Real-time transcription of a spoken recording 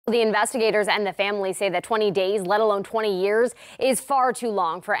The investigators and the family say that 20 days, let alone 20 years, is far too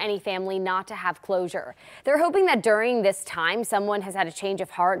long for any family not to have closure. They're hoping that during this time, someone has had a change of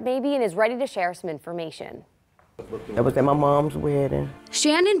heart maybe and is ready to share some information. That was at my mom's wedding.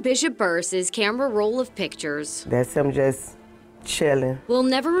 Shannon Bishop Burris's camera roll of pictures. That's him just chilling. Will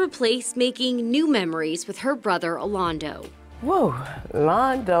never replace making new memories with her brother, Orlando. Whoa,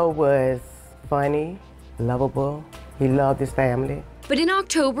 Orlando was funny, lovable. He loved his family. But in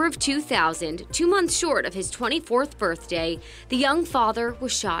October of 2000, 2 months short of his 24th birthday, the young father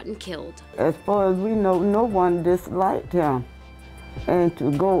was shot and killed. As far as we know, no one disliked him. And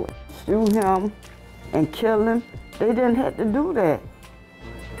to go shoot him and kill him, they didn't have to do that.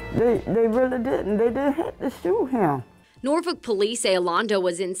 They really didn't. They didn't have to shoot him. Norfolk police say Orlando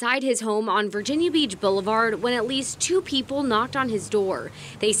was inside his home on Virginia Beach Boulevard when at least 2 people knocked on his door.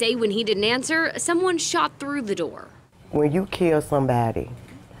 They say when he didn't answer, someone shot through the door. When you kill somebody,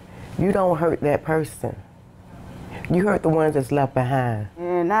 you don't hurt that person. You hurt the ones that's left behind.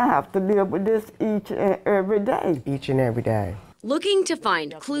 And I have to live with this each and every day. Each and every day. Looking to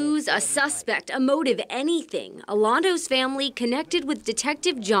find clues, a suspect, a motive, anything, Orlando's family connected with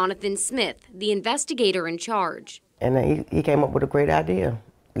Detective Jonathan Smith, the investigator in charge. And he came up with a great idea.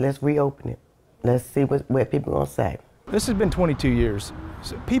 Let's reopen it. Let's see what people are gonna say. This has been 22 years.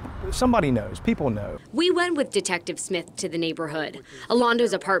 So somebody knows, people know. We went with Detective Smith to the neighborhood.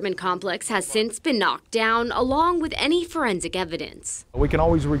 Orlando's apartment complex has since been knocked down, along with any forensic evidence. We can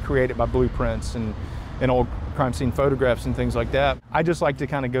always recreate it by blueprints and old crime scene photographs and things like that. I just like to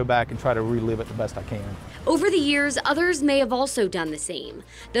kind of go back and try to relive it the best I can. Over the years, others may have also done the same.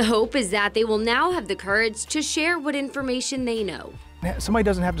 The hope is that they will now have the courage to share what information they know. Somebody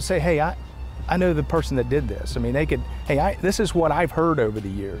doesn't have to say, hey, I know the person that did this. I mean, they could, hey, this is what I've heard over the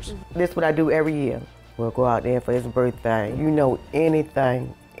years. This is what I do every year. We'll go out there for his birthday. You know,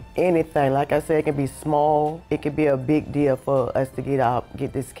 anything. Like I said, it can be small. It could be a big deal for us to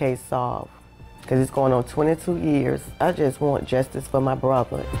get this case solved. Because it's going on 22 years. I just want justice for my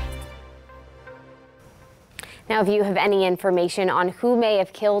brother. Now, if you have any information on who may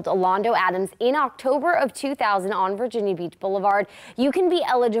have killed Orlando Adams in October of 2000 on Virginia Beach Boulevard, you can be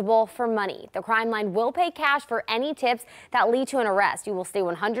eligible for money. The Crime Line will pay cash for any tips that lead to an arrest. You will stay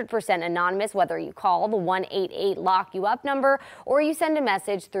 100% anonymous, whether you call the 188-LOCK-YOU-UP number or you send a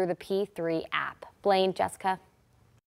message through the P3 app. Blaine, Jessica.